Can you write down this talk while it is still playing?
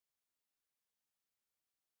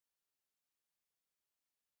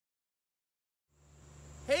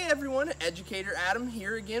Hey everyone, Educator Adam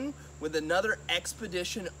here again with another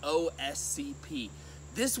Expedition OSCP.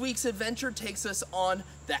 This week's adventure takes us on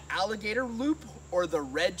the Alligator Loop or the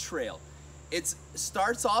Red Trail. It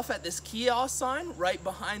starts off at this kiosk sign right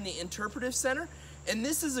behind the Interpretive Center, and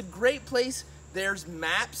this is a great place. There's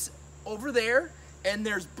maps over there and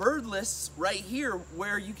there's bird lists right here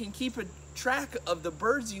where you can keep a track of the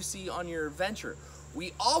birds you see on your adventure.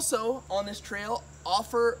 We also, on this trail,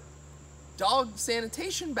 offer dog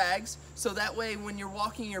sanitation bags, so that way when you're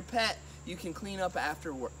walking your pet, you can clean up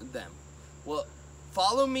after them. Well,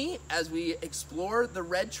 follow me as we explore the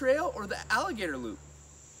Red Trail or the Alligator Loop.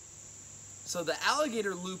 So the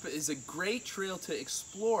Alligator Loop is a great trail to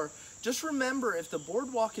explore. Just remember, if the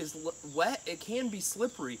boardwalk is wet, it can be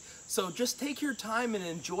slippery, so just take your time and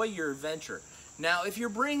enjoy your adventure. Now, if you're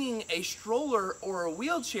bringing a stroller or a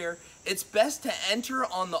wheelchair, it's best to enter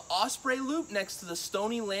on the Osprey Loop next to the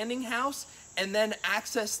Stony Landing House and then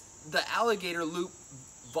access the Alligator Loop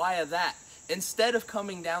via that, instead of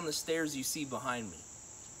coming down the stairs you see behind me.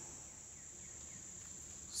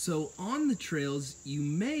 So on the trails, you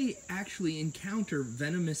may actually encounter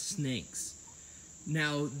venomous snakes.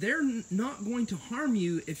 Now, they're not going to harm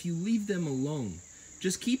you if you leave them alone.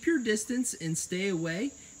 Just keep your distance and stay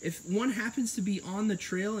away. If one happens to be on the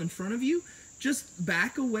trail in front of you, just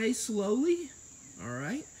back away slowly, all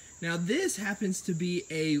right? Now this happens to be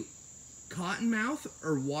a cottonmouth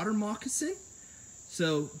or water moccasin,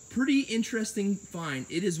 so pretty interesting find.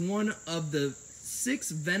 It is one of the 6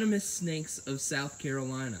 venomous snakes of South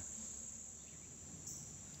Carolina.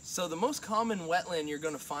 So the most common wetland you're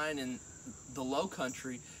gonna find in the low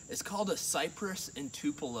country is called a cypress and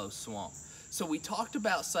tupelo swamp. So we talked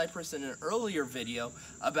about cypress in an earlier video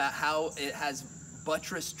about how it has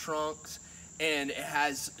buttress trunks and it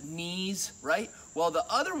has knees, right? Well, the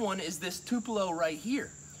other one is this tupelo right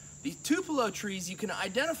here. These tupelo trees, you can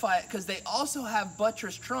identify it because they also have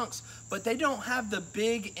buttress trunks, but they don't have the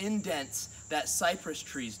big indents that cypress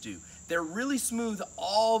trees do. They're really smooth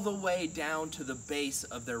all the way down to the base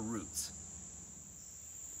of their roots.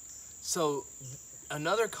 So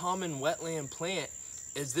another common wetland plant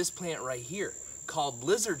is this plant right here called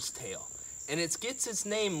lizard's tail, and it gets its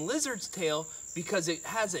name lizard's tail because it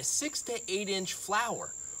has a 6 to 8 inch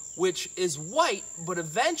flower, which is white but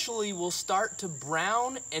eventually will start to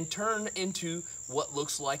brown and turn into what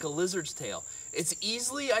looks like a lizard's tail. It's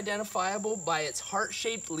easily identifiable by its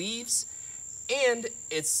heart-shaped leaves and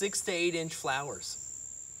its 6 to 8 inch flowers.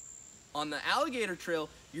 On the Alligator Trail,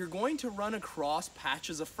 you're going to run across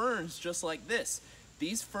patches of ferns just like this.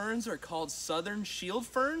 These ferns are called southern shield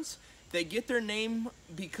ferns. They get their name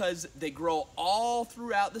because they grow all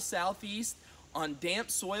throughout the southeast on damp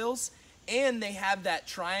soils, and they have that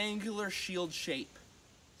triangular shield shape.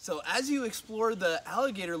 So as you explore the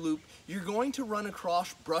Alligator Loop, you're going to run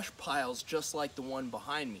across brush piles just like the one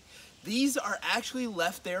behind me. These are actually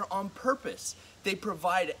left there on purpose. They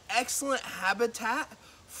provide excellent habitat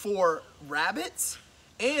for rabbits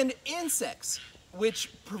and insects,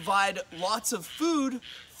 which provide lots of food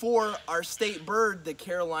for our state bird, the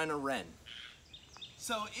Carolina wren.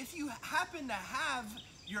 So if you happen to have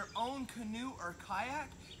your own canoe or kayak,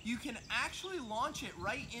 you can actually launch it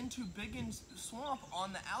right into Biggin's Swamp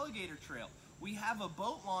on the Alligator Trail. We have a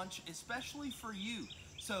boat launch especially for you.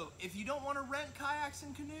 So if you don't want to rent kayaks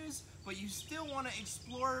and canoes, but you still want to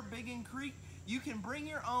explore Biggin Creek, you can bring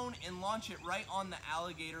your own and launch it right on the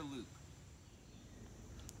Alligator Loop.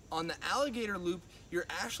 On the Alligator Loop, you're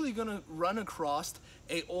actually going to run across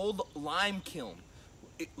an old lime kiln,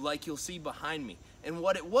 like you'll see behind me. And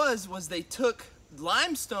what it was they took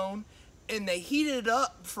limestone and they heated it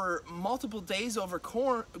up for multiple days over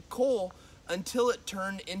coal until it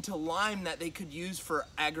turned into lime that they could use for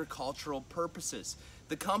agricultural purposes.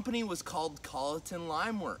 The company was called Colleton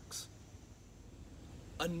Lime Works.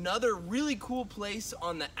 Another really cool place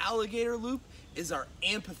on the Alligator Loop is our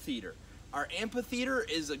amphitheater. Our amphitheater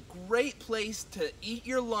is a great place to eat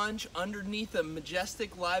your lunch underneath a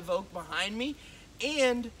majestic live oak behind me,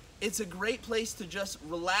 and it's a great place to just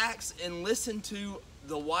relax and listen to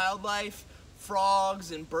the wildlife,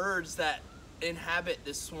 frogs and birds that inhabit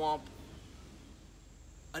this swamp.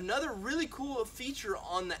 Another really cool feature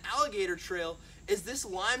on the Alligator Trail is this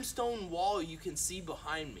limestone wall you can see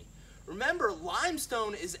behind me. Remember,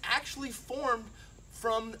 limestone is actually formed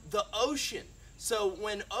from the ocean. So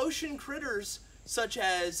when ocean critters such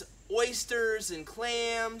as oysters and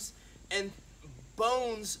clams and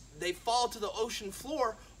bones, they fall to the ocean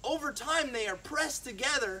floor, over time they are pressed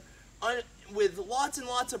together with lots and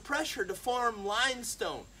lots of pressure to form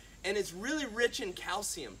limestone, and it's really rich in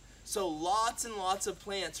calcium. So lots and lots of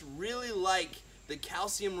plants really like the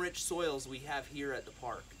calcium-rich soils we have here at the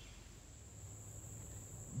park.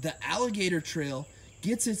 The Alligator Trail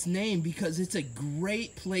gets its name because it's a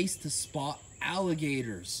great place to spot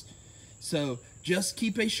alligators. So just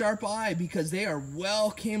keep a sharp eye because they are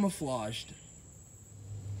well camouflaged.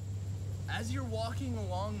 As you're walking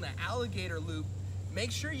along the Alligator Loop,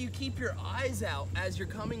 make sure you keep your eyes out as you're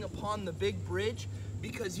coming upon the big bridge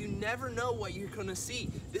because you never know what you're going to see.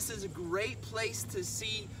 This is a great place to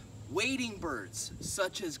see wading birds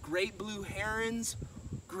such as great blue herons,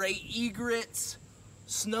 gray egrets,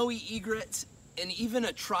 snowy egrets, and even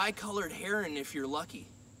a tricolored heron if you're lucky.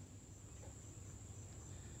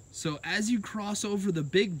 So as you cross over the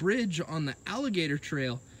big bridge on the Alligator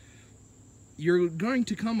Trail, you're going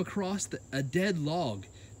to come across a dead log.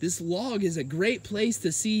 This log is a great place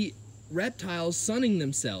to see reptiles sunning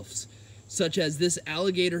themselves, such as this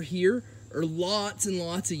alligator here, or lots and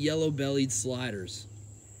lots of yellow-bellied sliders.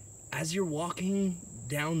 As you're walking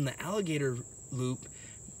down the Alligator Loop,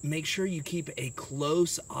 make sure you keep a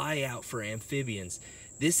close eye out for amphibians.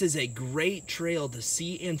 This is a great trail to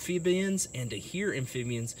see amphibians and to hear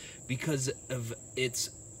amphibians because of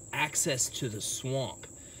its access to the swamp.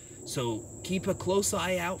 So keep a close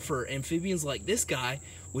eye out for amphibians like this guy,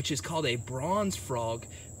 which is called a bronze frog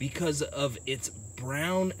because of its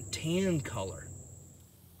brown tan color.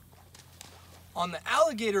 On the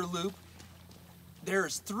Alligator Loop,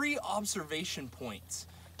 there's 3 observation points.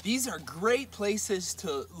 These are great places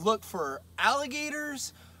to look for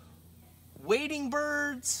alligators, wading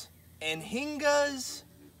birds, anhingas,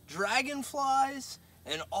 dragonflies,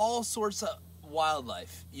 and all sorts of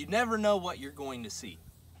wildlife. You never know what you're going to see.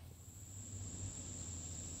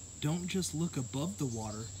 Don't just look above the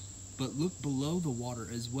water, but look below the water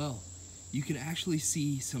as well. You can actually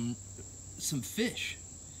see some fish.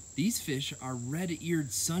 These fish are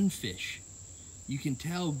red-eared sunfish. You can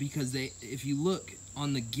tell because if you look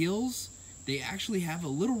on the gills, they actually have a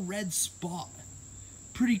little red spot.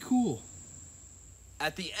 Pretty cool.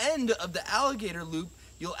 At the end of the Alligator Loop,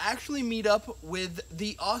 you'll actually meet up with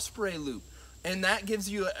the Osprey Loop, and that gives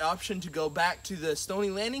you an option to go back to the Stony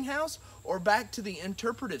Landing House or back to the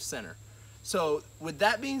Interpretive Center. So with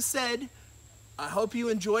that being said, I hope you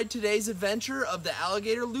enjoyed today's adventure of the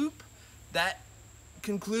Alligator Loop. That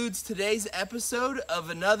concludes today's episode of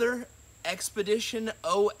another Expedition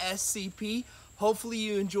OSCP. Hopefully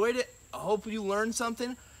you enjoyed it. I hope you learned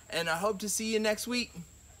something, and I hope to see you next week.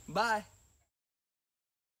 Bye.